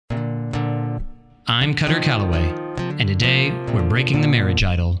I'm Cutter Calloway, and today we're breaking the marriage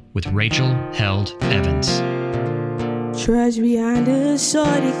idol with Rachel Held Evans. Trudge behind a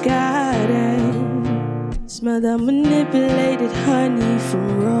sordid garden, smell the manipulated honey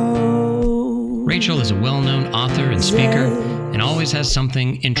from rose. Rachel is a well-known author and speaker, and always has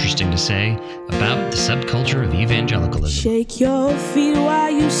something interesting to say about the subculture of evangelicalism. Shake your feet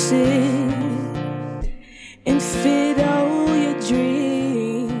while you sit and fiddle your dreams.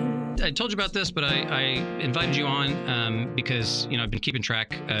 I told you about this, but I invited you on because I've been keeping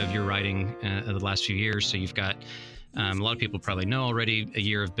track of your writing of the last few years. So you've got a lot of people probably know already, A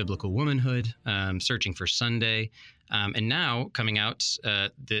Year of Biblical Womanhood, Searching for Sunday, and now coming out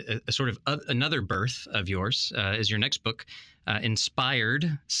a sort of another birth of yours is your next book,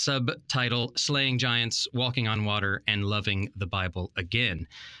 inspired, subtitle Slaying Giants, Walking on Water, and Loving the Bible Again.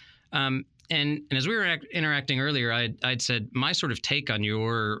 And as we were interacting earlier, I'd said my sort of take on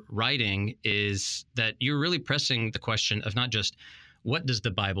your writing is that you're really pressing the question of not just what does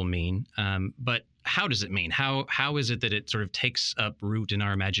the Bible mean, but how does it mean? How is it that it sort of takes up root in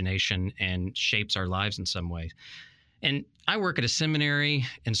our imagination and shapes our lives in some way? And I work at a seminary,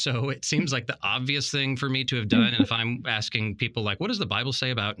 and so it seems like the obvious thing for me to have done. And if I'm asking people like, what does the Bible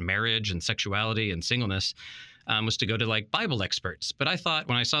say about marriage and sexuality and singleness? Was to go to like Bible experts. But I thought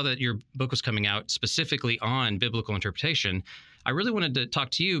when I saw that your book was coming out specifically on biblical interpretation, I really wanted to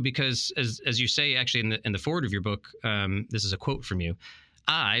talk to you because as you say, actually in the foreword of your book, this is a quote from you.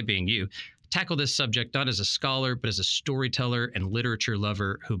 I, being you, tackle this subject not as a scholar, but as a storyteller and literature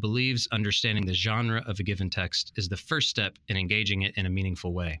lover who believes understanding the genre of a given text is the first step in engaging it in a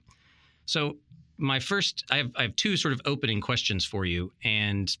meaningful way. So I have two sort of opening questions for you,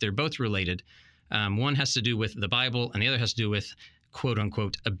 and they're both related. One has to do with the Bible, and the other has to do with, quote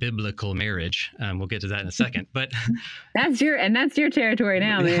unquote, a biblical marriage. We'll get to that in a second. But that's your territory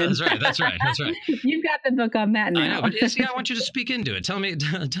now, man. That's right. You've got the book on that now. I know, but I want you to speak into it. Tell me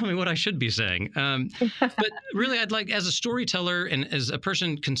what I should be saying. But really, I'd like, as a storyteller and as a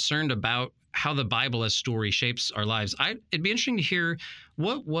person concerned about how the Bible as story shapes our lives, it'd be interesting to hear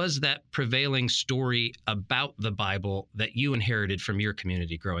what was that prevailing story about the Bible that you inherited from your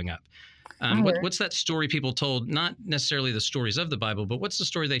community growing up. What's that story people told, not necessarily the stories of the Bible, but what's the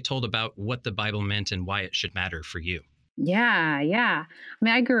story they told about what the Bible meant and why it should matter for you? Yeah. I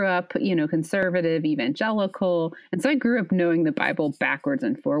mean, I grew up, conservative, evangelical. And so I grew up knowing the Bible backwards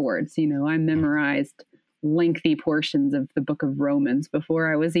and forwards. I memorized lengthy portions of the book of Romans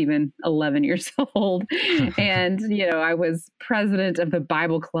before I was even 11 years old. And, I was president of the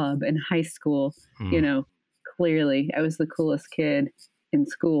Bible club in high school. Clearly I was the coolest kid in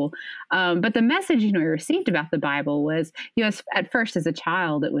school. But the message, I received about the Bible was, at first as a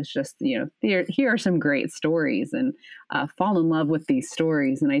child, it was just, here are some great stories and fall in love with these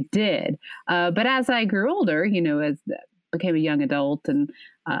stories. And I did. But as I grew older, became a young adult and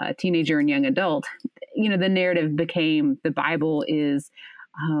teenager and young adult, the narrative became the Bible is,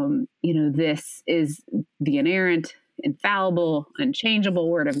 this is the inerrant, infallible, unchangeable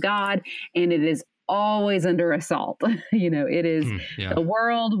word of God. And it is always under assault. It is the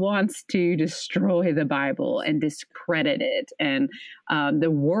world wants to destroy the Bible and discredit it. And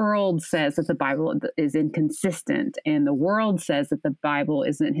the world says that the Bible is inconsistent. And the world says that the Bible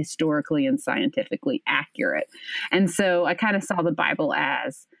isn't historically and scientifically accurate. And so I kind of saw the Bible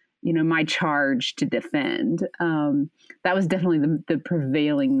as, my charge to defend. That was definitely the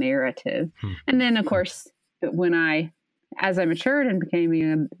prevailing narrative. And then, of course, as I matured and became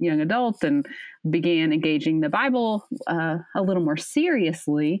a young adult and began engaging the Bible a little more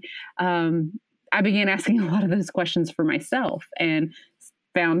seriously, I began asking a lot of those questions for myself and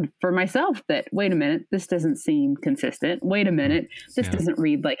found for myself that, wait a minute, this doesn't seem consistent. Wait a minute, this doesn't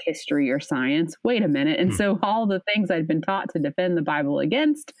read like history or science. Wait a minute. And so all the things I'd been taught to defend the Bible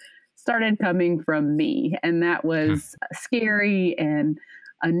against started coming from me. And that was scary and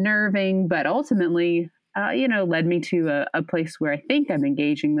unnerving, but ultimately led me to a place where I think I'm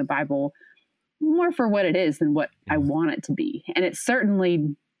engaging the Bible more for what it is than what I want it to be. And it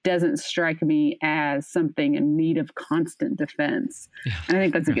certainly doesn't strike me as something in need of constant defense. And I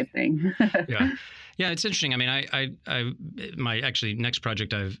think that's a good thing. Yeah, it's interesting. I mean, my actually next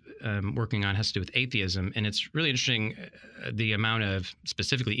project I'm working on has to do with atheism. And it's really interesting the amount of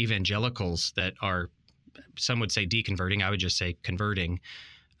specifically evangelicals that are, some would say deconverting, I would just say converting,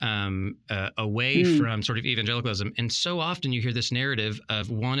 away from sort of evangelicalism. And so often you hear this narrative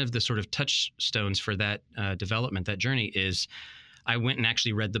of one of the sort of touchstones for that development, that journey is, I went and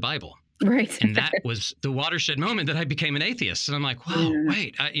actually read the Bible. Right. And that was the watershed moment that I became an atheist. And I'm like, whoa,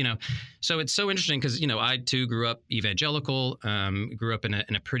 wait, so it's so interesting because, I too grew up evangelical, grew up in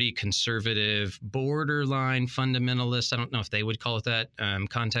a pretty conservative, borderline fundamentalist. I don't know if they would call it that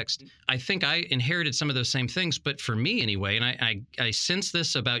context. I think I inherited some of those same things, but for me anyway, and I sense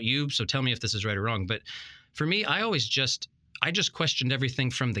this about you, so tell me if this is right or wrong, but for me, I just questioned everything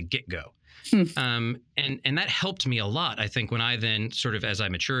from the get-go. And that helped me a lot, I think, when I then sort of, as I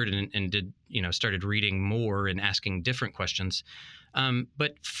matured and did, started reading more and asking different questions.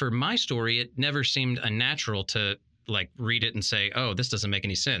 But for my story, it never seemed unnatural to like read it and say, oh, this doesn't make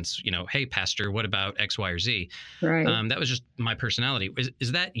any sense. Hey, pastor, what about X, Y, or Z? Right. That was just my personality.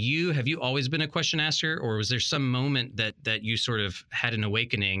 Is that you? Have you always been a question asker, or was there some moment that you sort of had an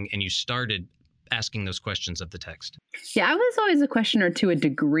awakening and you started asking those questions of the text? Yeah, I was always a questioner to a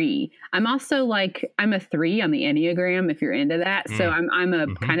degree. I'm also I'm a 3 on the Enneagram, if you're into that. So I'm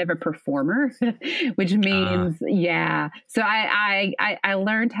a kind of a performer, which means, So I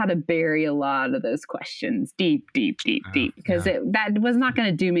learned how to bury a lot of those questions deep, because that was not going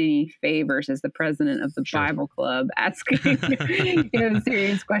to do me any favors as the president of the Bible Club asking,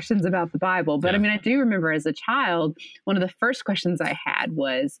 serious questions about the Bible. But I mean, I do remember as a child, one of the first questions I had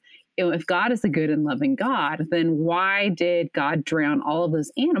was, if God is a good and loving God, then why did God drown all of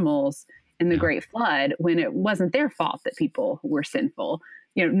those animals in the Great Flood when it wasn't their fault that people were sinful?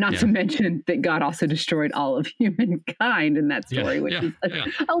 Not to mention that God also destroyed all of humankind in that story, which is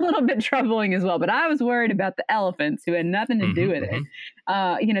a little bit troubling as well. But I was worried about the elephants who had nothing to do with it.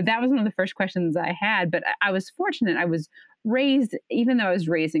 That was one of the first questions I had. But I was fortunate. I was raised, even though I was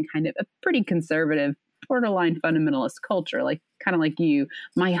raised in kind of a pretty conservative, borderline fundamentalist culture, kind of like you,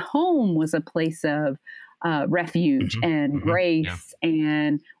 my home was a place of refuge and grace,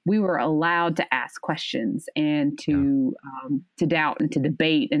 and we were allowed to ask questions and to doubt and to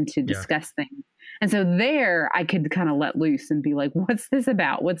debate and to discuss things. And so there I could kind of let loose and be like, what's this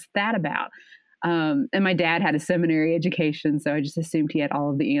about? What's that about? And my dad had a seminary education, so I just assumed he had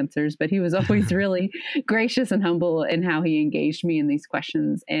all of the answers. But he was always really gracious and humble in how he engaged me in these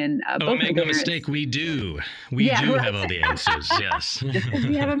questions. And don't make no mistake, we do. We do have all the answers. Yes, just because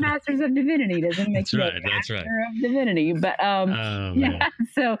you have a master's of divinity doesn't make you a master of divinity. But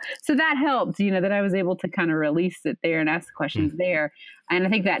so that helped. That I was able to kind of release it there and ask questions there. And I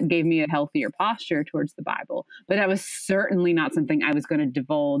think that gave me a healthier posture towards the Bible. But that was certainly not something I was going to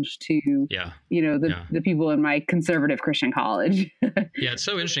divulge to, the people in my conservative Christian college. Yeah, it's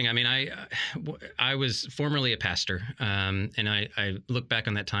so interesting. I mean, I was formerly a pastor, and I look back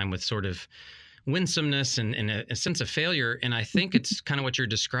on that time with sort of winsomeness and a sense of failure. And I think it's kind of what you're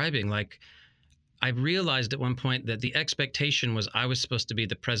describing. Like, I realized at one point that the expectation was I was supposed to be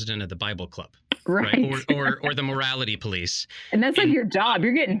the president of the Bible Club. Right. Or the morality police. And that's like your job.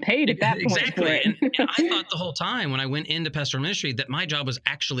 You're getting paid at that point. Exactly. And I thought the whole time when I went into pastoral ministry that my job was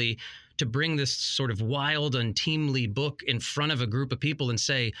actually to bring this sort of wild, unteamly book in front of a group of people and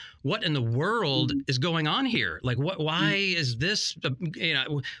say, what in the world is going on here? Like, why is this,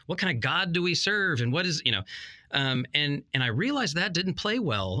 what kind of God do we serve? And what is, and I realized that didn't play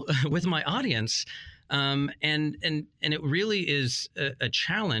well with my audience. And it really is a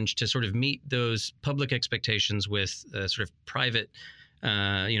challenge to sort of meet those public expectations with sort of private,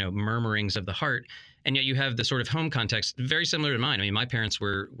 murmurings of the heart. And yet you have the sort of home context very similar to mine. I mean, my parents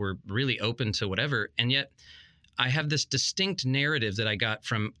were really open to whatever. And yet I have this distinct narrative that I got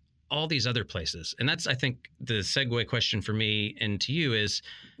from all these other places. And that's, I think, the segue question for me and to you is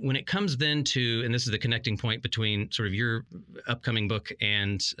when it comes then to, and this is the connecting point between sort of your upcoming book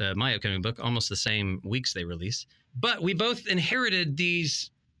and my upcoming book, almost the same weeks they release. But we both inherited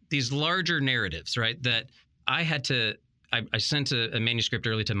these larger narratives, right? That I had to, I sent a manuscript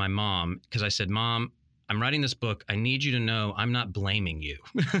early to my mom because I said, Mom, I'm writing this book. I need you to know I'm not blaming you.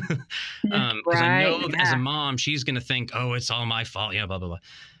 Because I know as a mom, she's going to think, oh, it's all my fault. Blah, blah, blah.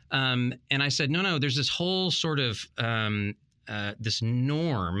 And I said, no, there's this whole sort of this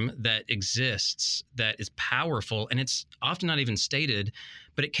norm that exists that is powerful. And it's often not even stated,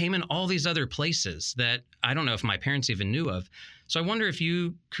 but it came in all these other places that I don't know if my parents even knew of. So I wonder if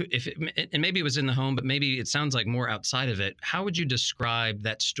you could, and maybe it was in the home, but maybe it sounds like more outside of it. How would you describe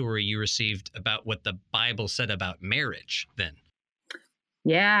that story you received about what the Bible said about marriage then?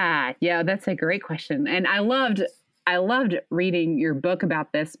 Yeah, that's a great question. And I loved reading your book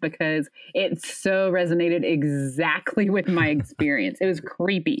about this because it so resonated exactly with my experience. It was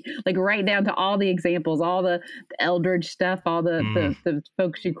creepy, like right down to all the examples, all the Eldridge stuff, all the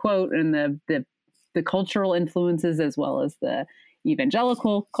folks you quote, and the cultural influences, as well as the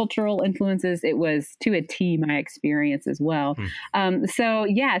evangelical cultural influences. It was to a T my experience as well. So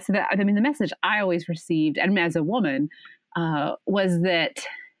the message I always received, and as a woman, was that,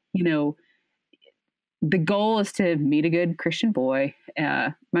 the goal is to meet a good Christian boy.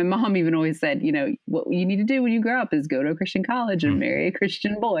 My mom even always said, what you need to do when you grow up is go to a Christian college and marry a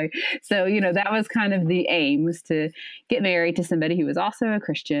Christian boy. So, that was kind of the aim, was to get married to somebody who was also a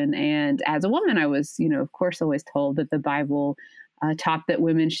Christian. And as a woman, I was, of course, always told that the Bible taught that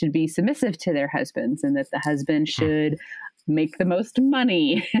women should be submissive to their husbands, and that the husband should make the most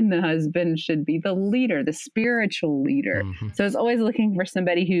money, and the husband should be the leader, the spiritual leader. So I was always looking for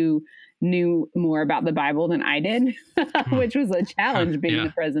somebody who knew more about the Bible than I did, which was a challenge being the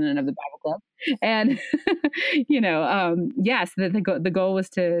president of the Bible club. And, so the goal was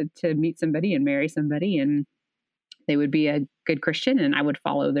to meet somebody and marry somebody, and they would be a good Christian and I would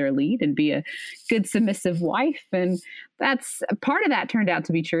follow their lead and be a good submissive wife. And that's part of that turned out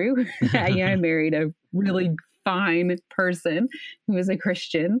to be true. I married a really fine person who was a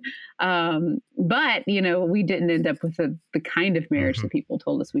Christian. But, we didn't end up with the kind of marriage that people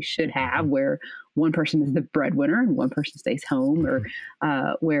told us we should have, where one person is the breadwinner and one person stays home, or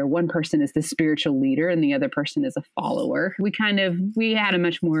where one person is the spiritual leader and the other person is a follower. We had a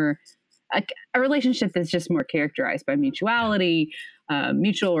much more, a relationship that's just more characterized by mutuality,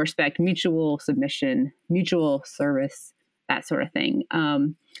 mutual respect, mutual submission, mutual service, that sort of thing.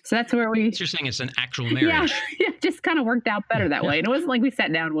 So that's where you're saying it's an actual marriage. Yeah, it just kind of worked out better that way. And it wasn't like we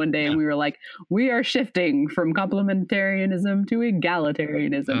sat down one day and we were like, we are shifting from complementarianism to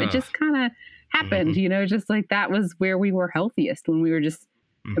egalitarianism. It just kind of happened, just like that was where we were healthiest, when we were just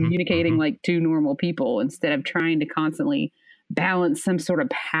communicating like two normal people instead of trying to constantly balance some sort of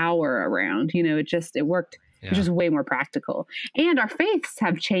power around. It worked. It was just way more practical. And our faiths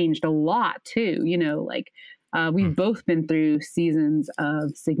have changed a lot too. We've both been through seasons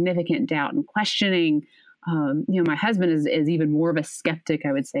of significant doubt and questioning. My husband is even more of a skeptic,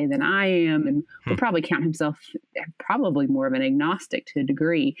 I would say, than I am, and would probably count himself probably more of an agnostic to a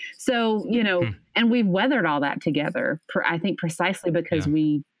degree. So, and we've weathered all that together, I think precisely because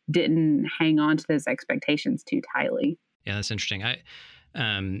we didn't hang on to those expectations too tightly. Yeah, that's interesting. I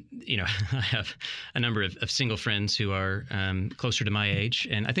have a number of single friends who are closer to my age,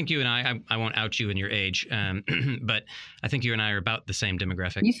 and I think you and I won't out you in your age, but I think you and I are about the same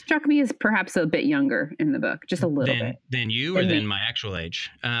demographic. You struck me as perhaps a bit younger in the book, just a little bit. Than you, or than my actual age?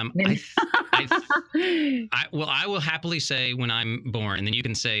 I will happily say when I'm born, and then you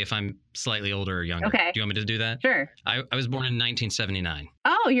can say if I'm slightly older or younger. Okay. Do you want me to do that? Sure. I was born in 1979.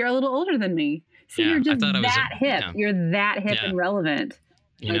 Oh, you're a little older than me. So you're just that hip. You're that hip and relevant.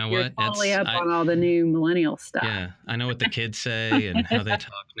 You know what? You're totally up on all the new millennial stuff. Yeah, I know what the kids say and how they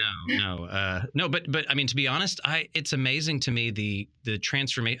talk. No. But I mean, to be honest, it's amazing to me the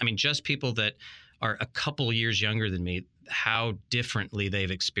transformation. I mean, just people that are a couple years younger than me, how differently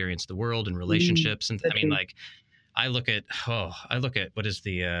they've experienced the world and relationships. And I mean, like, I look at what is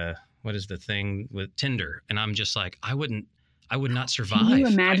the thing with Tinder, and I'm just like, I would not survive. Can you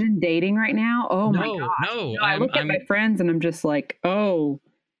imagine dating right now? Oh my God. No. I look at my friends and I'm just like, oh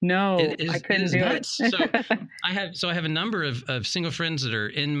no, I couldn't do nuts. it. So I have a number of single friends that are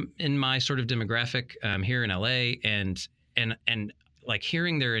in my sort of demographic here in LA, and like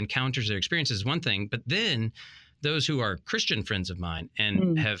hearing their encounters, their experiences is one thing, but then those who are Christian friends of mine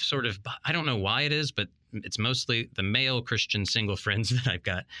and have sort of, I don't know why it is, but it's mostly the male Christian single friends that I've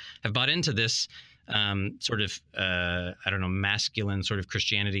got have bought into this sort of, masculine sort of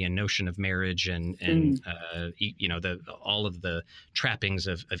Christianity and notion of marriage and all of the trappings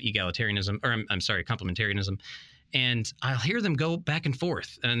of egalitarianism, or I'm sorry, complementarianism. And I'll hear them go back and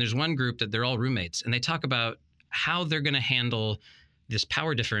forth. And there's one group that they're all roommates, and they talk about how they're going to handle this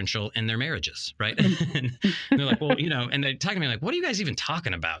power differential in their marriages, right? And they're like, well, and they talk to me like, what are you guys even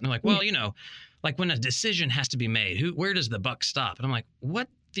talking about? And they're like, well, like when a decision has to be made, where does the buck stop? And I'm like, what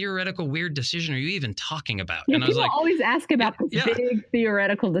theoretical weird decision are you even talking about? Yeah, and I was people like, always ask about this big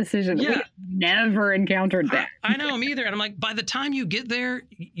theoretical decision. Yeah. We've never encountered that. I know, me either. And I'm like, by the time you get there,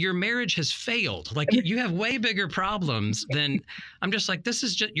 your marriage has failed. Like, you have way bigger problems than. I'm just like, this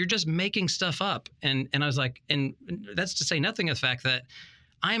is just, you're just making stuff up. And I was like, and that's to say nothing of the fact that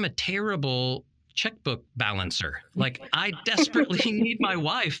I'm a terrible checkbook balancer. Like, I desperately need my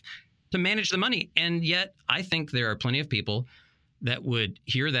wife to manage the money. And yet I think there are plenty of people that would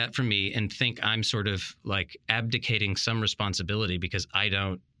hear that from me and think I'm sort of like abdicating some responsibility because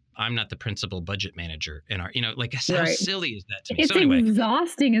I'm not the principal budget manager in our, like, how silly is that to me? It's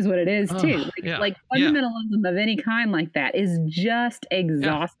exhausting is what it is too. Like fundamentalism of any kind like that is just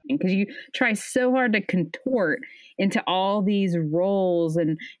exhausting because you try so hard to contort into all these roles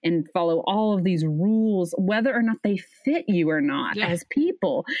and follow all of these rules, whether or not they fit you or not as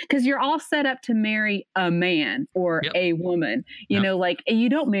people, because you're all set up to marry a man or a woman, you know, like you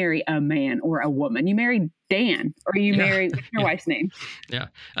don't marry a man or a woman, you marry Dan, or you marry, what's your wife's name?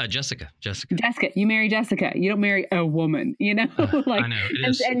 Jessica. You marry Jessica. You don't marry a woman, you know, like, I know,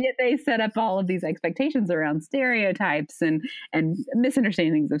 and yet they set up all of these expectations around stereotypes and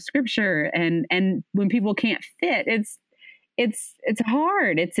misunderstandings of scripture. And when people can't fit, it's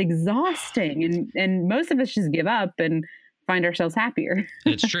hard. It's exhausting. And most of us just give up and find ourselves happier.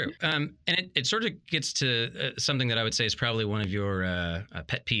 It's true. And it sort of gets to something that I would say is probably one of your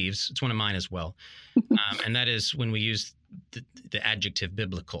pet peeves. It's one of mine as well. And that is when we use the adjective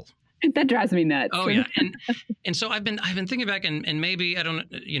biblical. That drives me nuts. Oh yeah. And so I've been thinking back and maybe, I don't,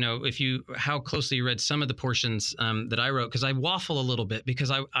 you know, how closely you read some of the portions that I wrote, because I waffle a little bit,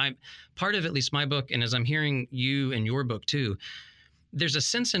 because I'm part of at least my book. And as I'm hearing you and your book too, there's a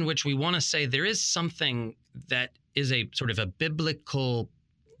sense in which we want to say there is something that is a sort of a biblical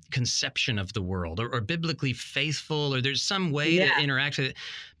conception of the world, or biblically faithful, or there's some way to interact with it.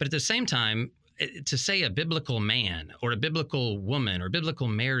 But at the same time, to say a biblical man or a biblical woman or biblical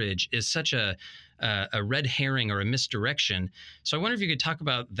marriage is such a red herring or a misdirection. So I wonder if you could talk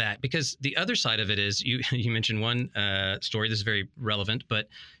about that, because the other side of it is you mentioned one story. This is very relevant, but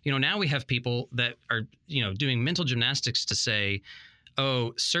you know, now we have people that are, you know, doing mental gymnastics to say,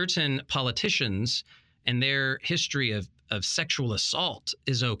 oh, certain politicians and their history of sexual assault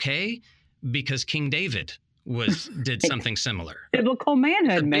is okay because King David did something similar. Biblical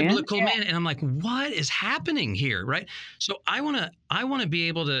manhood, man. Biblical man. And I'm like, what is happening here? Right. So I want to be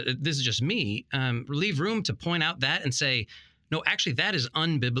able to, this is just me, leave room to point out that and say, no, actually that is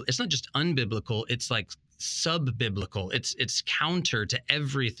unbiblical. It's not just unbiblical. It's like sub-biblical. It's counter to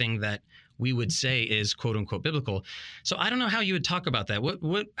everything that we would say is quote unquote biblical. So I don't know how you would talk about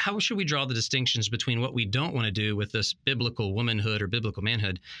that. How should we draw the distinctions between what we don't want to do with this biblical womanhood or biblical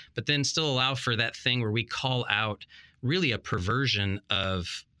manhood, but then still allow for that thing where we call out really a perversion of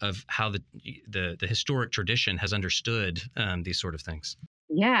how the historic tradition has understood these sort of things?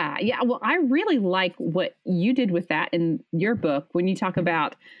 Yeah. Well, I really like what you did with that in your book when you talk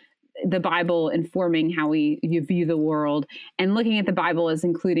about the Bible informing how you view the world, and looking at the Bible as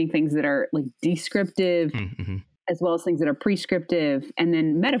including things that are like descriptive, as well as things that are prescriptive, and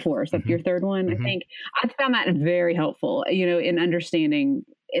then metaphors. That's your third one. I think I found that very helpful, you know, in understanding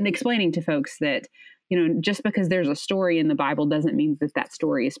and explaining to folks that, you know, just because there's a story in the Bible doesn't mean that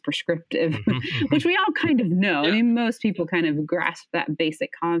story is prescriptive, which we all kind of know. I mean, most people kind of grasp that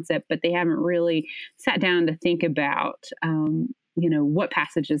basic concept, but they haven't really sat down to think about, you know, what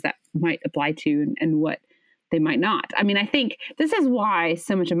passages that might apply to and what they might not. I mean, I think this is why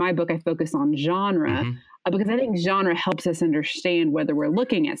so much of my book I focus on genre, because I think genre helps us understand whether we're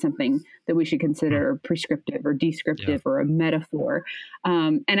looking at something that we should consider prescriptive or descriptive or a metaphor.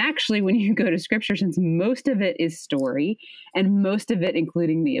 And actually, when you go to scripture, since most of it is story and most of it,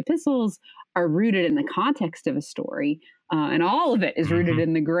 including the epistles, are rooted in the context of a story, and all of it is rooted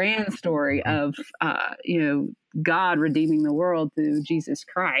in the grand story of, you know, God redeeming the world through Jesus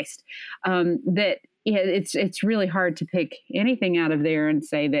Christ, that it's really hard to pick anything out of there and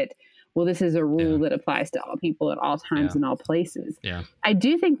say that, well, this is a rule that applies to all people at all times and all places. Yeah. I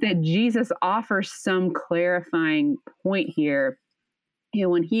do think that Jesus offers some clarifying point here. You know,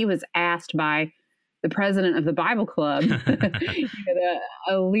 when he was asked by the president of the Bible Club,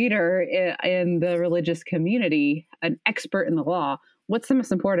 a leader in the religious community, an expert in the law, what's the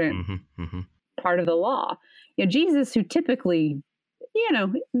most important part of the law? You know, Jesus, who typically, you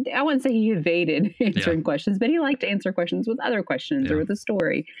know, I wouldn't say he evaded answering questions, but he liked to answer questions with other questions or with a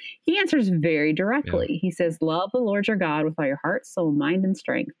story. He answers very directly. He says, love the Lord your God with all your heart, soul, mind, and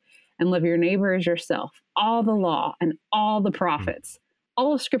strength, and love your neighbor as yourself. All the law and all the prophets,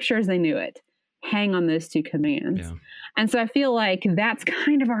 all of scripture as they knew it, hang on those two commands. Yeah. And so I feel like that's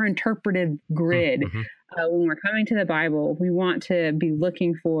kind of our interpretive grid. When we're coming to the Bible, we want to be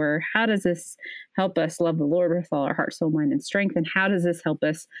looking for, how does this help us love the Lord with all our heart, soul, mind, and strength? And how does this help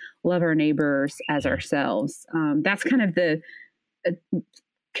us love our neighbors as ourselves? That's kind of the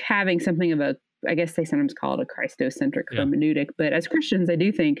having something of a, I guess they sometimes call it a Christocentric hermeneutic. But as Christians, I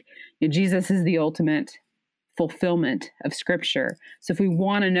do think, you know, Jesus is the ultimate fulfillment of Scripture. So if we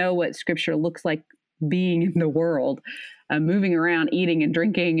want to know what Scripture looks like being in the world, moving around, eating and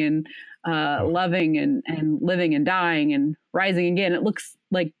drinking and loving and living and dying and rising again, it looks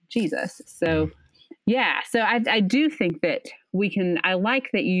like Jesus. So so I do think that I like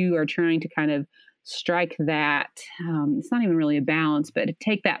that you are trying to kind of strike that, it's not even really a balance, but to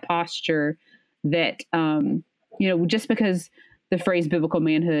take that posture that just because the phrase biblical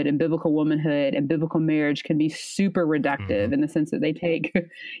manhood and biblical womanhood and biblical marriage can be super reductive in the sense that they take,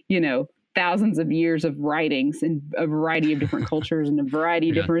 thousands of years of writings in a variety of different cultures and a variety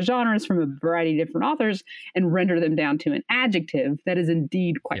of different genres from a variety of different authors and render them down to an adjective that is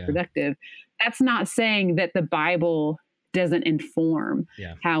indeed quite reductive. That's not saying that the Bible doesn't inform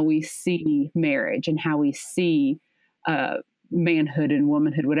how we see marriage and how we see manhood and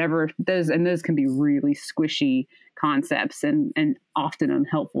womanhood, whatever those can be really squishy concepts and often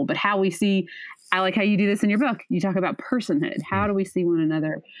unhelpful. But how we see, I like how you do this in your book. You talk about personhood. How do we see one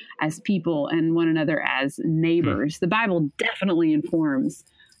another as people and one another as neighbors? The Bible definitely informs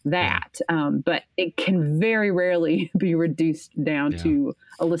that, but it can very rarely be reduced down to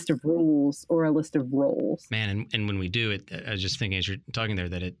a list of rules or a list of roles. Man, and when we do it, I was just thinking as you're talking there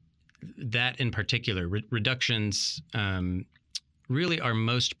that in particular, reductions really are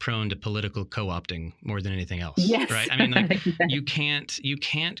most prone to political co-opting more than anything else. Yes. Right? I mean, like you can't,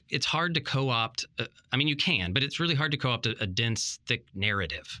 it's hard to co-opt. You can, but it's really hard to co-opt a dense, thick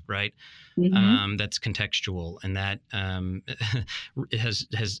narrative, right? That's contextual and that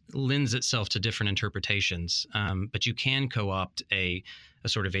has lends itself to different interpretations. But you can co-opt a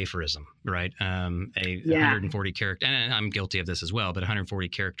sort of aphorism, right? 140 character, and I'm guilty of this as well, but 140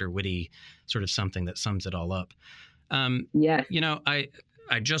 character witty sort of something that sums it all up.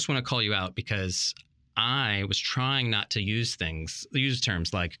 I just want to call you out because I was trying not to use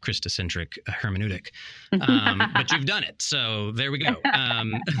terms like Christocentric hermeneutic, but you've done it, so there we go.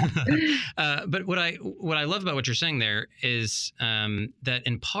 But what I love about what you're saying there is that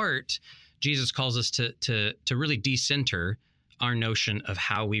in part Jesus calls us to really decenter our notion of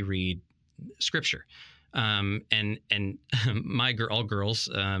how we read Scripture. And all girls,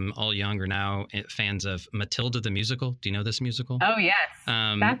 all young are now fans of Matilda the musical. Do you know this musical? Oh yes,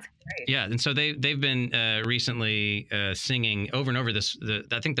 that's great. Yeah, and so they've been recently singing over and over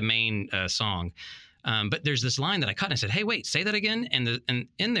I think the main song. But there's this line that I caught and I said, "Hey, wait, say that again." And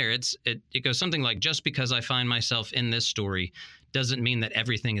in there it goes something like, "Just because I find myself in this story doesn't mean that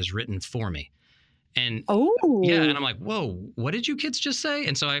everything is written for me." And and I'm like, whoa, what did you kids just say?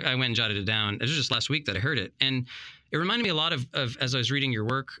 And so I went and jotted it down. It was just last week that I heard it. And it reminded me a lot of as I was reading your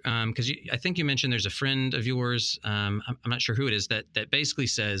work, because I think you mentioned there's a friend of yours, I'm not sure who it is, that basically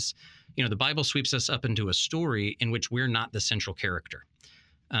says, the Bible sweeps us up into a story in which we're not the central character.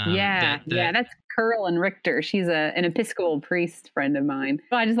 That's Curlin Richter. She's an Episcopal priest friend of mine.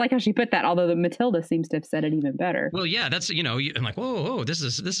 Well, I just like how she put that, although the Matilda seems to have said it even better. Well, yeah, that's, I'm like, whoa, this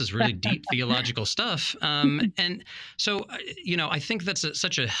is really deep theological stuff. And so, I think that's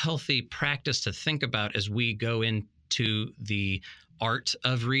such a healthy practice to think about as we go into the art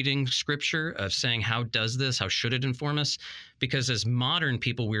of reading Scripture, of saying, how should it inform us? Because as modern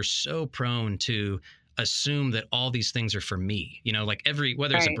people, we're so prone to assume that all these things are for me, like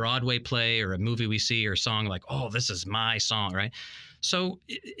whether it's a Broadway play or a movie we see or a song, like, oh, this is my song, right? So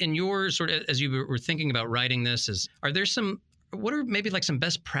in your sort of, as you were thinking about writing this, what are maybe like some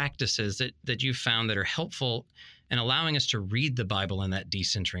best practices that you've found that are helpful in allowing us to read the Bible in that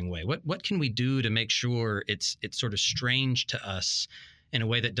decentering way? What can we do to make sure it's sort of strange to us in a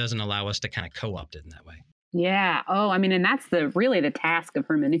way that doesn't allow us to kind of co-opt it in that way? Yeah. And that's really the task of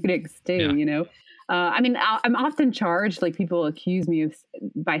hermeneutics too, I'm often charged, like people accuse me of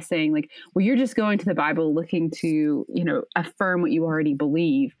by saying like, well, you're just going to the Bible looking to, affirm what you already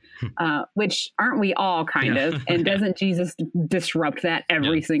believe, which aren't we all kind of, and doesn't Jesus disrupt that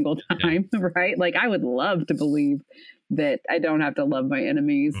every single time, right? Like I would love to believe that I don't have to love my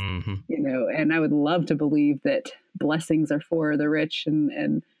enemies, and I would love to believe that blessings are for the rich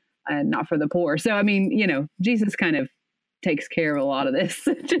and not for the poor. So, Jesus kind of takes care of a lot of this.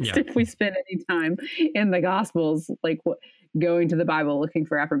 If we spend any time in the Gospels, like going to the Bible looking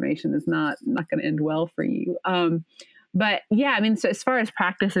for affirmation is not going to end well for you. So as far as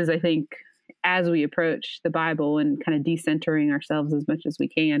practices, I think as we approach the Bible and kind of decentering ourselves as much as we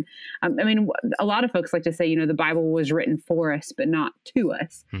can, a lot of folks like to say, the Bible was written for us, but not to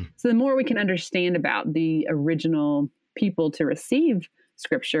us. So the more we can understand about the original people to receive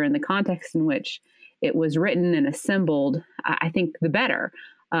Scripture and the context in which it was written and assembled, I think the better.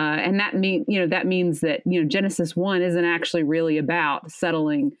 And that means that, Genesis 1 isn't actually really about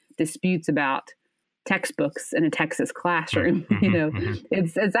settling disputes about textbooks in a Texas classroom.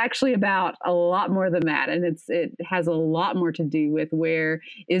 It's actually about a lot more than that. And it has a lot more to do with where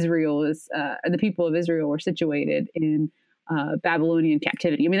Israel is, the people of Israel were situated in Babylonian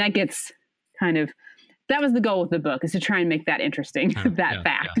captivity. That gets that was the goal with the book, is to try and make that interesting,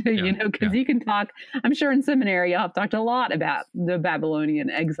 fact, because you can talk, I'm sure in seminary, you'll have talked a lot about the Babylonian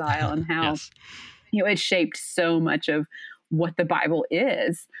exile and how it shaped so much of what the Bible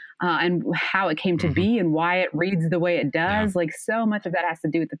is, and how it came to be and why it reads the way it does. Like, so much of that has to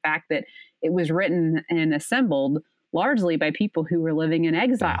do with the fact that it was written and assembled largely by people who were living in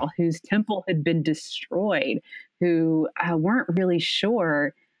exile, whose temple had been destroyed, who weren't really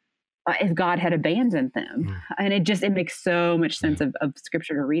sure if God had abandoned them. And it makes so much sense of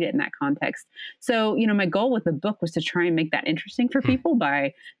scripture to read it in that context. So, my goal with the book was to try and make that interesting for people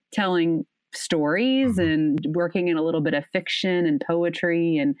by telling stories and working in a little bit of fiction and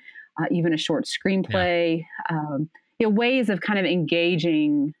poetry and even a short screenplay, ways of kind of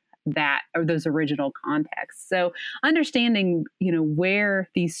engaging that or those original contexts. So understanding, where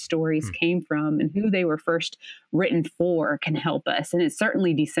these stories came from and who they were first written for can help us. And it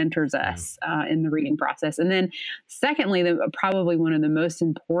certainly decenters us in the reading process. And then secondly, probably one of the most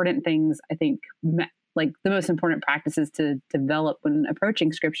important things, I think, like the most important practices to develop when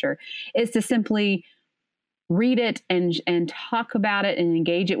approaching scripture is to simply read it and talk about it and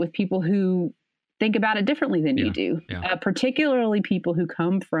engage it with people who think about it differently than you do, particularly people who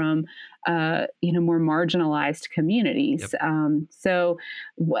come from, more marginalized communities. So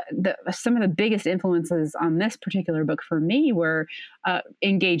some of the biggest influences on this particular book for me were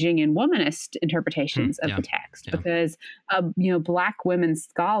engaging in womanist interpretations of the text, because, Black women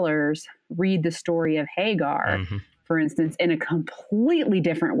scholars read the story of Hagar, for instance, in a completely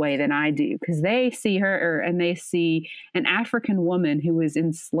different way than I do, because they see her and they see an African woman who is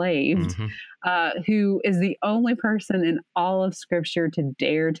enslaved, who is the only person in all of Scripture to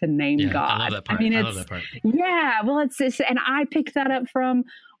dare to name God. I love that part. I love that part. Yeah, well, it's and I picked that up from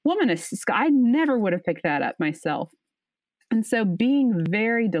womanists. I never would have picked that up myself. And so being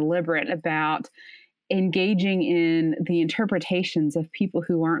very deliberate about engaging in the interpretations of people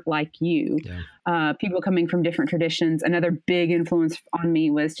who aren't like you, people coming from different traditions. Another big influence on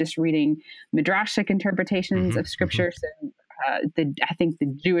me was just reading midrashic interpretations of scripture. So I think the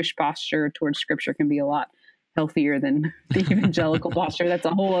Jewish posture towards scripture can be a lot healthier than the evangelical posture. That's a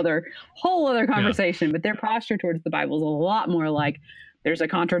whole other conversation. But their posture towards the Bible is a lot more like, there's a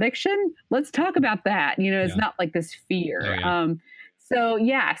contradiction. Let's talk about that. It's not like this fear. So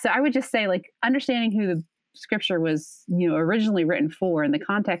I would just say, like, understanding who the scripture was, originally written for and the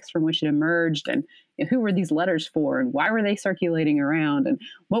context from which it emerged, and who were these letters for and why were they circulating around and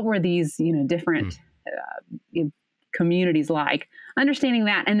what were these, different communities like, understanding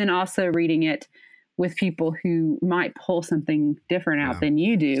that, and then also reading it with people who might pull something different out than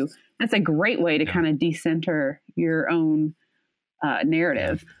you do. That's a great way to kind of decenter your own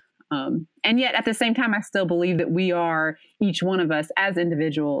narrative. And yet at the same time, I still believe that we are, each one of us as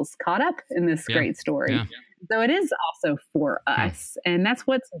individuals, caught up in this great story. So it is also for us. And that's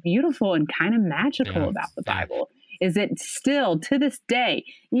what's beautiful and kind of magical about the Bible, is it still, to this day,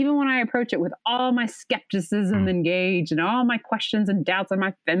 even when I approach it with all my skepticism engaged and all my questions and doubts and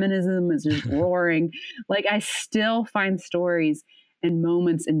my feminism is just roaring, like, I still find stories and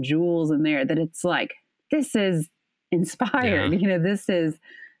moments and jewels in there that it's like, this is inspired.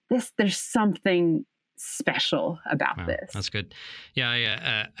 There's something special about this. That's good.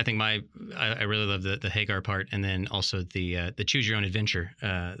 I think I really love the Hagar part, and then also the choose your own adventure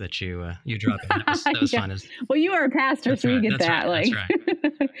that you drop in. That was fun. Well, you are a pastor, so you get that. That's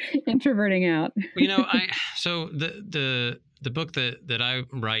right. Introverting out. So the book that I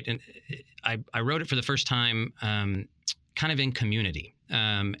write, and I wrote it for the first time, kind of in community,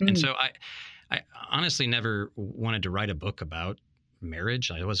 and so I honestly never wanted to write a book about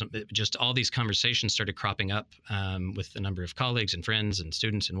marriage. Just all these conversations started cropping up with a number of colleagues and friends and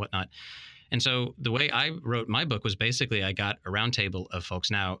students and whatnot. And so the way I wrote my book was basically I got a round table of folks.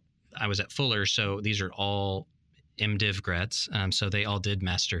 Now, I was at Fuller, so these are all MDiv grads. So they all did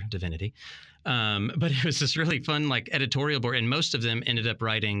Master Divinity. But it was this really fun, like, editorial board, and most of them ended up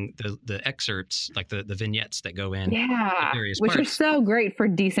writing the excerpts, like the vignettes that go in. Which are so great for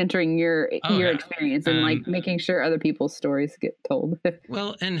decentering your experience and like making sure other people's stories get told.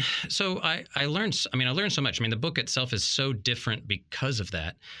 Well, and so I learned so much. The book itself is so different because of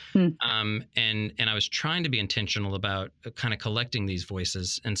that. And I was trying to be intentional about kind of collecting these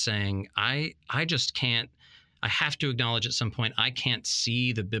voices and saying, I just can't. I have to acknowledge at some point I can't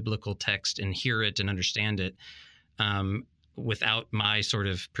see the biblical text and hear it and understand it without my sort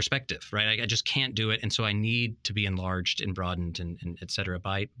of perspective, right? I just can't do it, and so I need to be enlarged and broadened and et cetera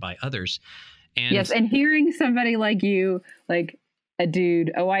by others. And yes, and hearing somebody like you, like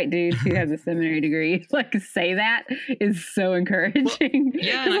a white dude who has a seminary degree, like, say that is so encouraging.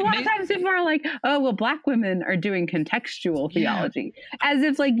 Because a lot of times people are like, oh, well, Black women are doing contextual theology, as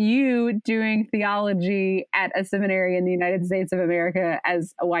if like you doing theology at a seminary in the United States of America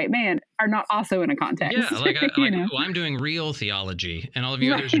as a white man are not also in a context. Yeah, like, you know? oh, I'm doing real theology, and all of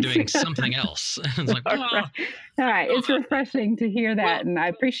you others are doing something else. It's like, All right. It's refreshing to hear that, Well, and I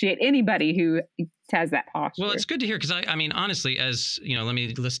appreciate anybody who has that posture. well, it's good to hear because I mean, honestly, as you know, let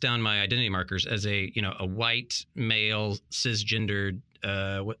me list down my identity markers as a a white male cisgendered.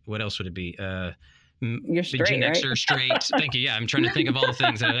 What else would it be? You're straight, Gen right? Xer, straight. Thank you. Yeah, I'm trying to think of all the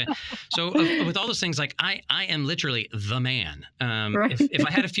things. So with all those things, like I am literally the man. Right. If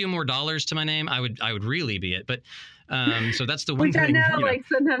I had a few more dollars to my name, I would really be it. But so that's the one Which thing. I know, like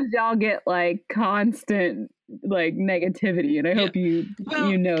sometimes y'all get like constant like negativity, and I hope you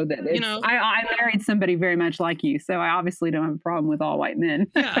know that. It's, I married somebody very much like you, so I obviously don't have a problem with all white men.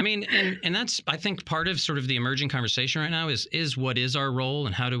 Yeah, I mean, and that's I think part of sort of the emerging conversation right now is what is our role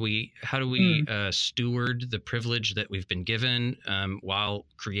and how do we steward the privilege that we've been given while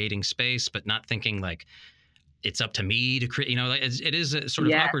creating space, but not thinking like it's up to me to create. Like it is sort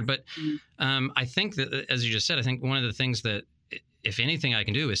of awkward, but I think that as you just said, I think one of the things that if anything I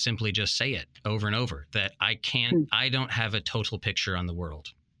can do is simply just say it over and over that I don't have a total picture on the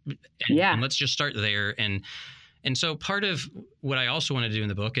world. And let's just start there. And so part of what I also want to do in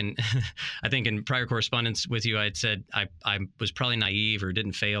the book, and I think in prior correspondence with you, I had said I was probably naive or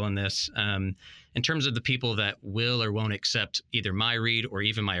didn't fail in this in terms of the people that will or won't accept either my read or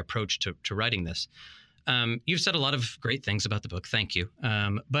even my approach to writing this. You've said a lot of great things about the book. Thank you.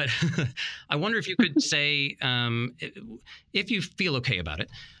 But I wonder if you could say, if you feel okay about it,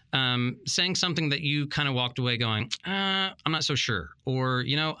 saying something that you kind of walked away going, I'm not so sure. Or,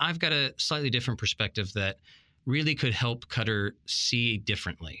 I've got a slightly different perspective that really could help Cutter see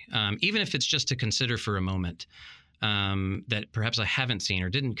differently. Even if it's just to consider for a moment that perhaps I haven't seen or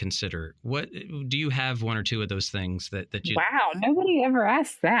didn't consider. What do you have one or two of those things that you... Wow, nobody ever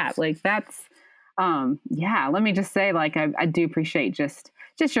asked that. Like that's... let me just say, like, I do appreciate just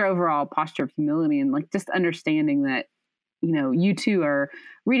your overall posture of humility and like just understanding that, you too are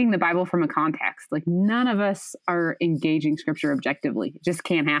reading the Bible from a context. Like none of us are engaging scripture objectively. It just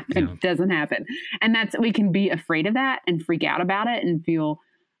can't happen. Yeah. It doesn't happen. And we can be afraid of that and freak out about it and feel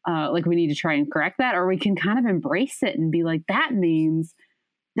like we need to try and correct that, or we can kind of embrace it and be like, that means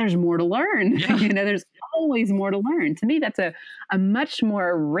there's more to learn. Yeah. There's always more to learn. To me, that's a much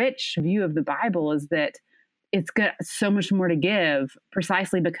more rich view of the Bible, is that it's got so much more to give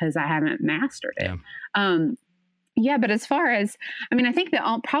precisely because I haven't mastered it. Yeah. But as far as, I think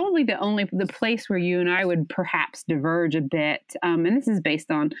probably the place where you and I would perhaps diverge a bit, and this is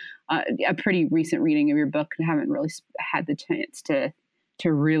based on a pretty recent reading of your book. I haven't really had the chance to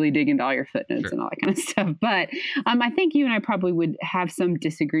really dig into all your footnotes and all that kind of stuff. But I think you and I probably would have some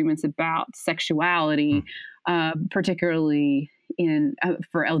disagreements about sexuality, particularly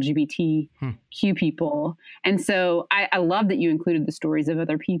for LGBTQ people. And so I love that you included the stories of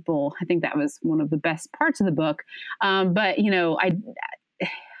other people. I think that was one of the best parts of the book. But,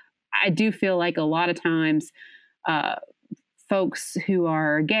 I do feel like a lot of times folks who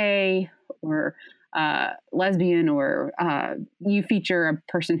are gay or lesbian, or you feature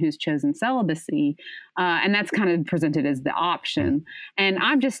a person who's chosen celibacy, and that's kind of presented as the option. And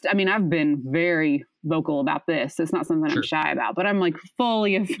I've been very vocal about this. It's not something I'm shy about, but I'm like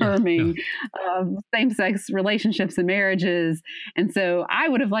fully affirming same-sex relationships and marriages. And so I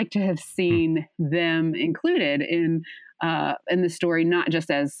would have liked to have seen them included in the story, not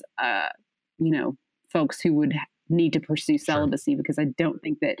just as folks who would need to pursue celibacy, because I don't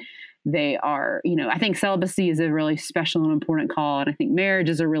think that they are, I think celibacy is a really special and important call. And I think marriage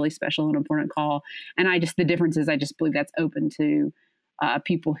is a really special and important call. And the difference is I just believe that's open to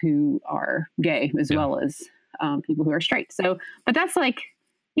people who are gay as well as people who are straight. So, but that's like,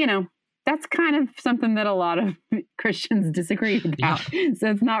 that's kind of something that a lot of Christians disagree about. So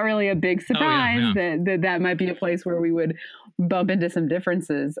it's not really a big surprise that might be a place where we would bump into some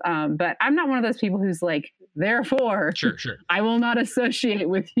differences. But I'm not one of those people who's like, therefore, I will not associate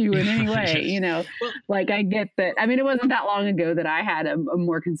with you in any way. Like I get that. It wasn't that long ago that I had a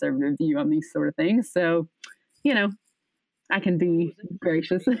more conservative view on these sort of things. So, I can be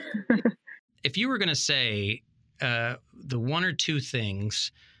gracious. If you were going to say the one or two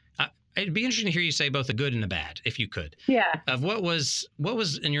things, it'd be interesting to hear you say both the good and the bad, if you could. Yeah. Of what was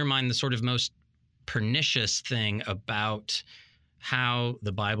in your mind the sort of most pernicious thing about how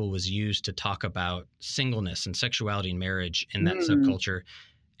the Bible was used to talk about singleness and sexuality and marriage in that subculture?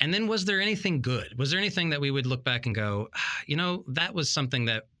 And then was there anything good? Was there anything that we would look back and go, that was something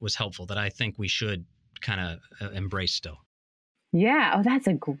that was helpful that I think we should kind of embrace still? Yeah. Oh, that's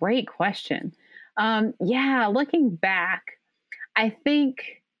a great question. Looking back, I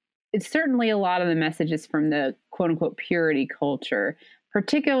think it's certainly a lot of the messages from the quote unquote purity culture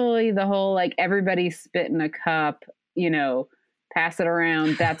particularly the whole like everybody spit in a cup, pass it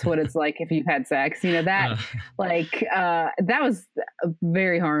around. That's what it's like if you've had sex. That that was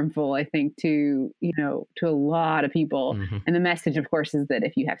very harmful, I think, to a lot of people. Mm-hmm. And the message, of course, is that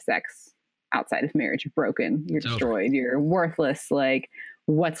if you have sex outside of marriage, you're broken, you're destroyed, you're worthless. Like,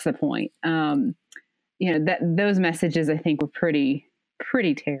 what's the point? That those messages, I think, were pretty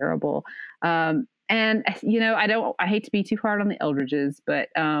terrible. And I hate to be too hard on the Eldridges, but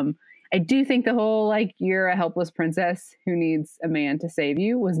I do think the whole like you're a helpless princess who needs a man to save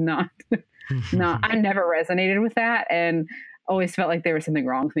you was not I never resonated with that, and always felt like there was something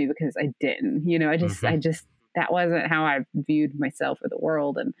wrong with me because I didn't. I just that wasn't how I viewed myself or the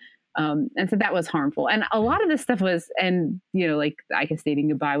world, and so that was harmful. And a lot of this stuff was, and like I guess dating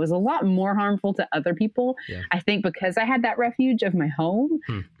goodbye was a lot more harmful to other people. Yeah. I think because I had that refuge of my home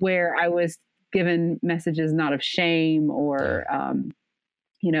where I was given messages not of shame or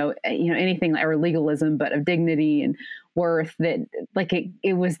anything or legalism, but of dignity and worth, that like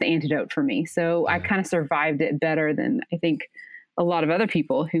it was the antidote for me. So I kind of survived it better than I think a lot of other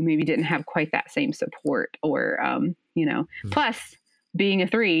people who maybe didn't have quite that same support or, plus being a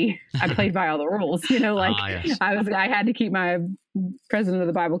 3, I played by all the rules, yes. I had to keep my president of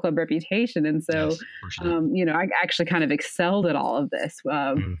the Bible Club reputation. And so, I actually kind of excelled at all of this.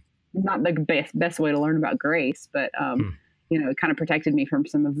 Not the best way to learn about grace, but, it kind of protected me from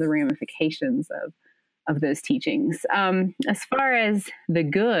some of the ramifications of those teachings. As far as the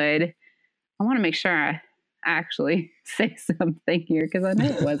good, I want to make sure I actually say something here, because I know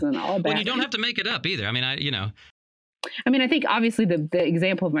it wasn't all bad. Well, you don't have to make it up either. I mean, I think obviously the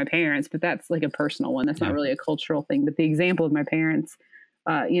example of my parents, but that's like a personal one. That's not really a cultural thing. But the example of my parents,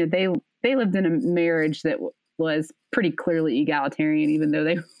 they lived in a marriage that was pretty clearly egalitarian, even though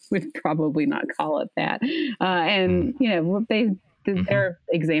they would probably not call it that. Their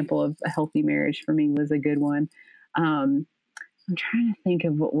example of a healthy marriage for me was a good one. I'm trying to think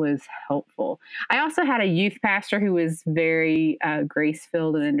of what was helpful. I also had a youth pastor who was very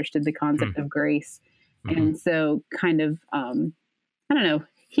grace-filled and understood the concept of grace. And so kind of, I don't know,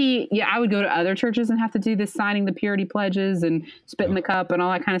 I would go to other churches and have to do this signing the purity pledges and spit in the cup and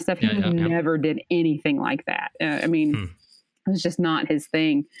all that kind of stuff. He never did anything like that. It was just not his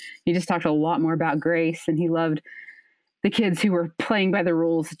thing. He just talked a lot more about grace, and he loved the kids who were playing by the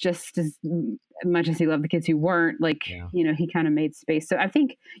rules just as much as he loved the kids who weren't. He kind of made space. So I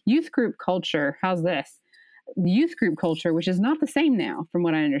think youth group culture, how's this? Youth group culture, which is not the same now from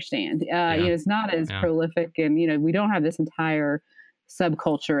what I understand. It's not as prolific, and we don't have this entire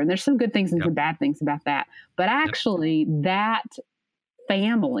subculture, and there's some good things and some bad things about that. But actually that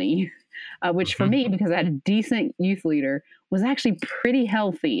family, which for me, because I had a decent youth leader, was actually pretty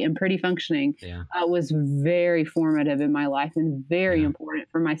healthy and pretty functioning, was very formative in my life and very important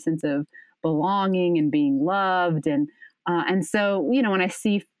for my sense of belonging and being loved. And so, when I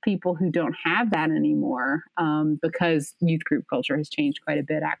see people who don't have that anymore, because youth group culture has changed quite a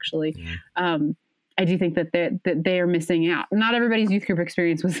bit, actually, I do think that they are missing out. Not everybody's youth group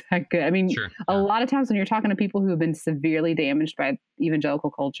experience was that good. A lot of times when you're talking to people who have been severely damaged by evangelical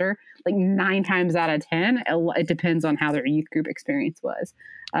culture, like 9 times out of 10, it depends on how their youth group experience was.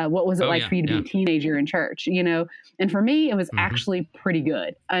 What was it like for you to be a teenager in church? And for me, it was actually pretty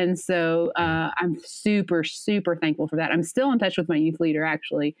good. And so I'm super, super thankful for that. I'm still in touch with my youth leader,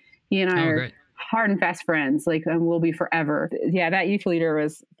 actually. He and I are great. Hard and fast friends, and we'll be forever. Yeah, that youth leader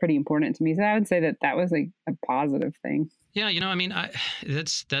was pretty important to me. So I would say that was a positive thing. Yeah,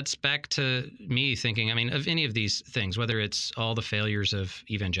 that's back to me thinking, of any of these things, whether it's all the failures of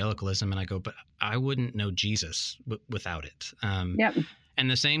evangelicalism, and I go, but I wouldn't know Jesus without it. And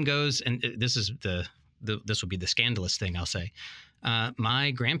the same goes, and this is this would be the scandalous thing I'll say.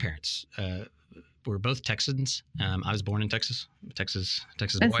 My grandparents were both Texans. I was born in Texas that's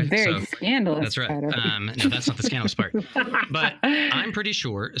boy. That's very scandalous. That's right. No, that's not the scandalous part. But I'm pretty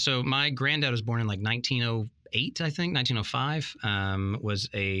sure. So my granddad was born in 1908, I think, 1905. Was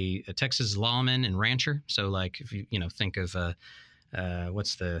a Texas lawman and rancher. So if you think of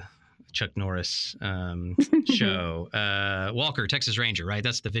what's the Chuck Norris show, Walker, Texas Ranger, right?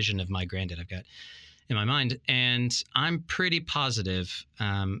 That's the vision of my granddad I've got in my mind, and I'm pretty positive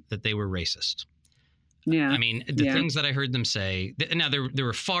that they were racist. Yeah. Things that I heard them say, now there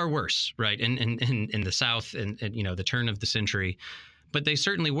were far worse, right? In the South and the turn of the century, but they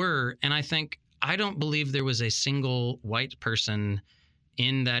certainly were. And I don't believe there was a single white person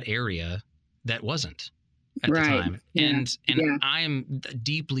in that area that wasn't at the time. And I am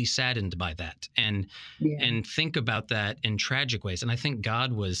deeply saddened by that and think about that in tragic ways. And I think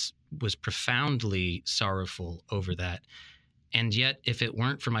God was profoundly sorrowful over that. And yet, if it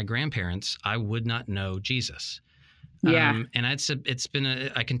weren't for my grandparents, I would not know Jesus. Yeah. And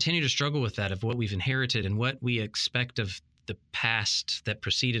I continue to struggle with that, of what we've inherited and what we expect of the past that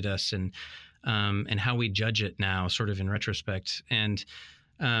preceded us, and how we judge it now, sort of in retrospect. And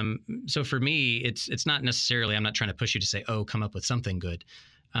so for me, it's not necessarily, I'm not trying to push you to say, oh, come up with something good,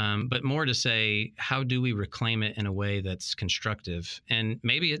 but more to say, how do we reclaim it in a way that's constructive? And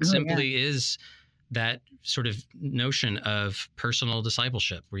maybe it simply is that sort of notion of personal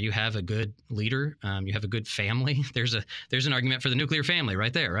discipleship, where you have a good leader, you have a good family. There's an argument for the nuclear family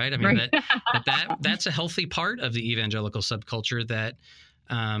right there, right? I mean, that's a healthy part of the evangelical subculture that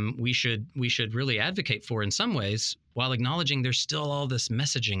we should really advocate for in some ways, while acknowledging there's still all this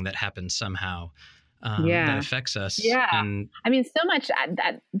messaging that happens somehow that affects us. Yeah. And I mean, so much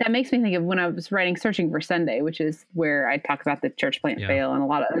that makes me think of when I was writing Searching for Sunday, which is where I talk about the church plant fail and a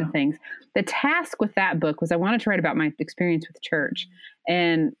lot of other things. The task with that book was I wanted to write about my experience with church.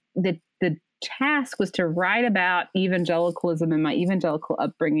 And the task was to write about evangelicalism and my evangelical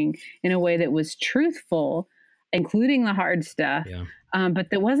upbringing in a way that was truthful, including the hard stuff,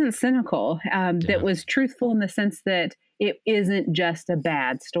 but that wasn't cynical, that was truthful in the sense that it isn't just a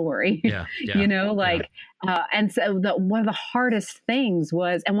bad story, you know, like, and so one of the hardest things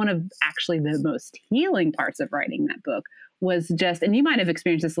was, and one of actually the most healing parts of writing that book was just, and you might have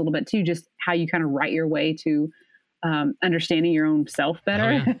experienced this a little bit too, just how you kind of write your way to understanding your own self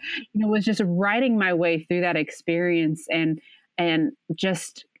better, you know, was just writing my way through that experience and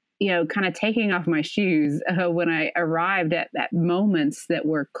just, you know, kind of taking off my shoes when I arrived at moments that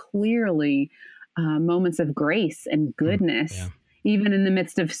were clearly moments of grace and goodness, even in the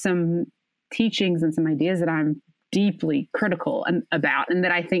midst of some teachings and some ideas that I'm deeply critical about, and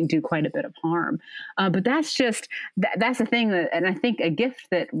that I think do quite a bit of harm. But that's just, that's the thing that, and I think a gift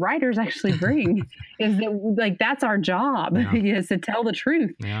that writers actually bring is that, like, that's our job, is to tell the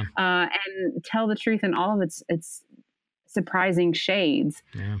truth, and tell the truth in all of its surprising shades.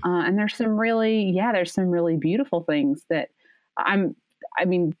 And there's some really beautiful things that I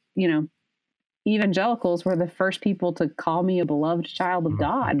mean, you know, evangelicals were the first people to call me a beloved child of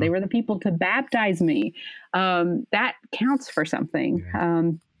God. They were the people to baptize me. That counts for something.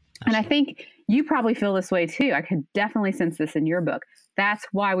 And I think you probably feel this way too. I could definitely sense this in your book. That's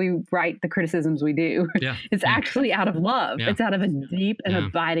why we write the criticisms we do. It's actually out of love. It's out of a deep and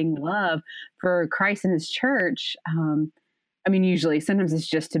abiding love for Christ and his church. I mean, usually, sometimes it's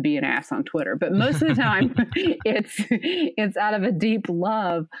just to be an ass on Twitter, but most of the time it's out of a deep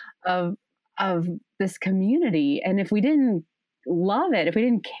love of this community. And if we didn't love it, if we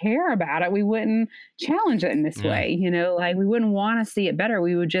didn't care about it, we wouldn't challenge it in this way. You know, like, we wouldn't want to see it better.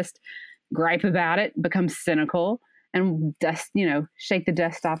 We would just gripe about it, become cynical, and shake the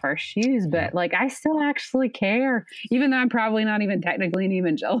dust off our shoes. But like, I still actually care, even though I'm probably not even technically an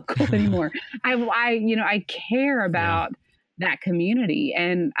evangelical anymore. I care about that community.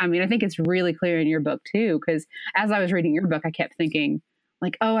 And I mean, I think it's really clear in your book too, because as I was reading your book, I kept thinking,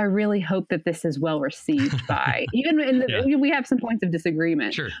 like, oh, I really hope that this is well received by, even in we have some points of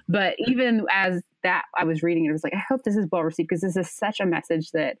disagreement, but even as that I was reading it, it was like, I hope this is well received, because this is such a message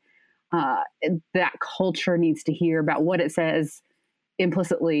that that culture needs to hear about what it says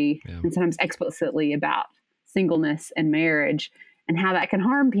implicitly and sometimes explicitly about singleness and marriage, and how that can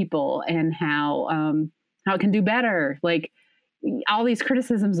harm people, and how it can do better. Like, all these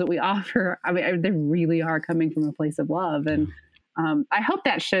criticisms that we offer, I mean, they really are coming from a place of love. And I hope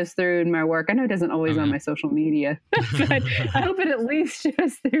that shows through in my work. I know it doesn't always on my social media, but I hope it at least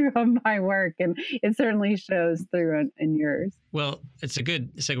shows through on my work, and it certainly shows through in yours. Well, it's a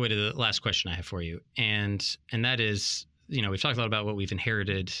good segue to the last question I have for you, and that is, you know, we've talked a lot about what we've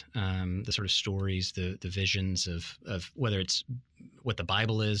inherited, the sort of stories, the visions of whether it's what the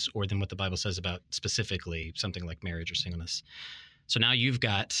Bible is, or then what the Bible says about specifically something like marriage or singleness. So now you've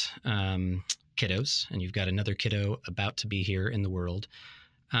got kiddos, and you've got another kiddo about to be here in the world.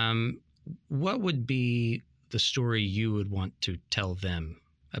 What would be the story you would want to tell them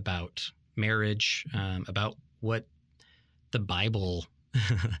about marriage, about what the Bible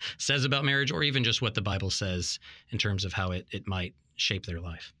says about marriage, or even just what the Bible says in terms of how it might shape their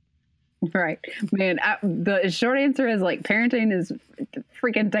life? Right. Man, the short answer is, like, parenting is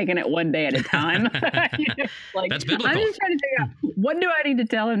freaking taking it one day at a time. Like, that's biblical. I'm just trying to figure out, what do I need to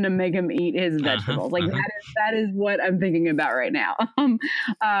tell him to make him eat his vegetables? Like, that is what I'm thinking about right now.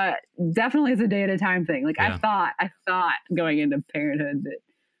 Definitely it's a day at a time thing. Like, I thought going into parenthood that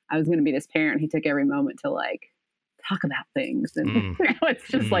I was going to be this parent who took every moment to, like, talk about things. And it's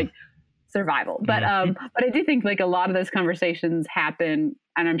just like survival. But but I do think like a lot of those conversations happen,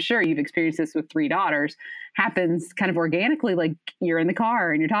 and I'm sure you've experienced this with 3 daughters, happens kind of organically, like you're in the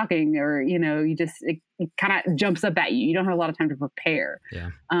car and you're talking, or you just it kind of jumps up at you. You don't have a lot of time to prepare. Yeah.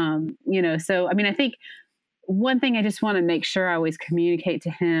 So I mean, I think one thing I just want to make sure I always communicate to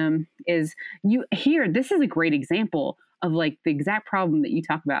him is this is a great example of like the exact problem that you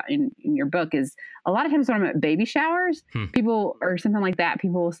talk about in your book. Is a lot of times when I'm at baby showers, people or something like that,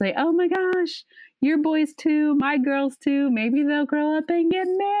 people will say, oh my gosh, your boys too, my girls too, maybe they'll grow up and get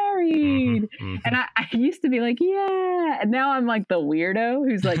married. And I used to be like, yeah. And now I'm like the weirdo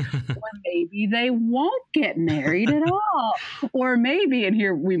who's like, well, maybe they won't get married at all. Or maybe, and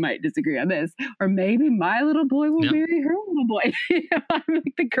here we might disagree on this, or maybe my little boy will marry her little boy. I'm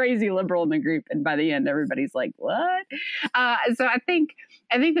like the crazy liberal in the group. And by the end, everybody's like, what? So I think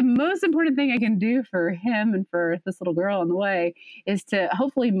the most important thing I can do for him and for this little girl on the way is to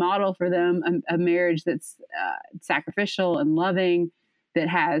hopefully model for them a marriage that's sacrificial and loving, that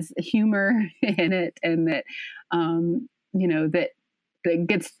has humor in it, and that that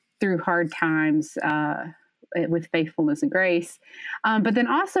gets through hard times with faithfulness and grace. But then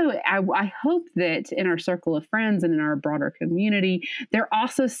also, I hope that in our circle of friends and in our broader community, they're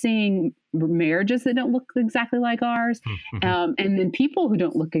also seeing marriages that don't look exactly like ours, and then people who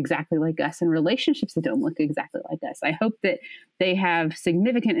don't look exactly like us, and relationships that don't look exactly like us. I hope that they have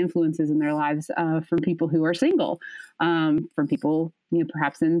significant influences in their lives from people who are single, from people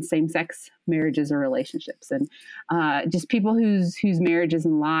perhaps in same-sex marriages or relationships, and just people whose marriages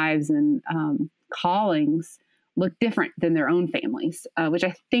and lives and callings look different than their own families, which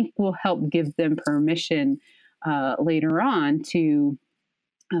I think will help give them permission later on to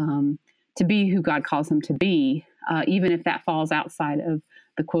be who God calls them to be, even if that falls outside of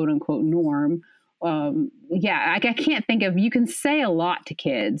the quote unquote norm. I can't think of, you can say a lot to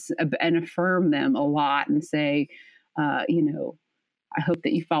kids and affirm them a lot and say, I hope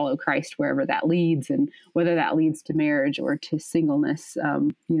that you follow Christ wherever that leads, and whether that leads to marriage or to singleness,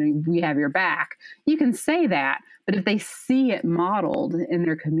 we have your back. You can say that, but if they see it modeled in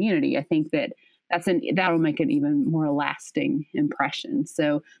their community, I think that'll make an even more lasting impression.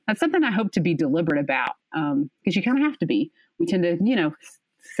 So that's something I hope to be deliberate about, because you kind of have to be. We tend to,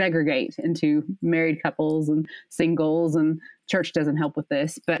 segregate into married couples and singles, and church doesn't help with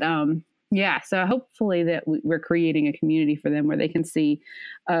this, but so hopefully that we're creating a community for them where they can see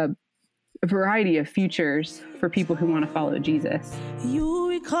a variety of futures for people who want to follow Jesus. You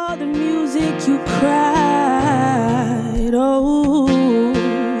recall the music you cried, oh,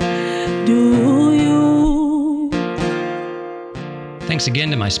 do you? Thanks again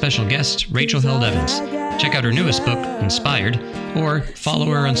to my special guest, Rachel Held Evans. Check out her newest book, Inspired, or follow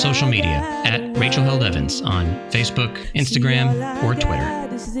her on social media at Rachel Held Evans on Facebook, Instagram, or Twitter.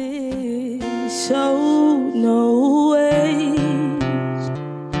 So no way.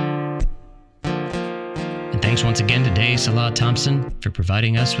 And thanks once again to Day Salah Thompson for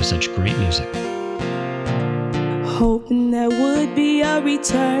providing us with such great music. Hoping there would be a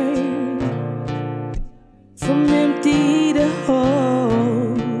return from empty to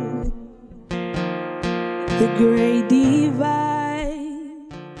whole. The great divide.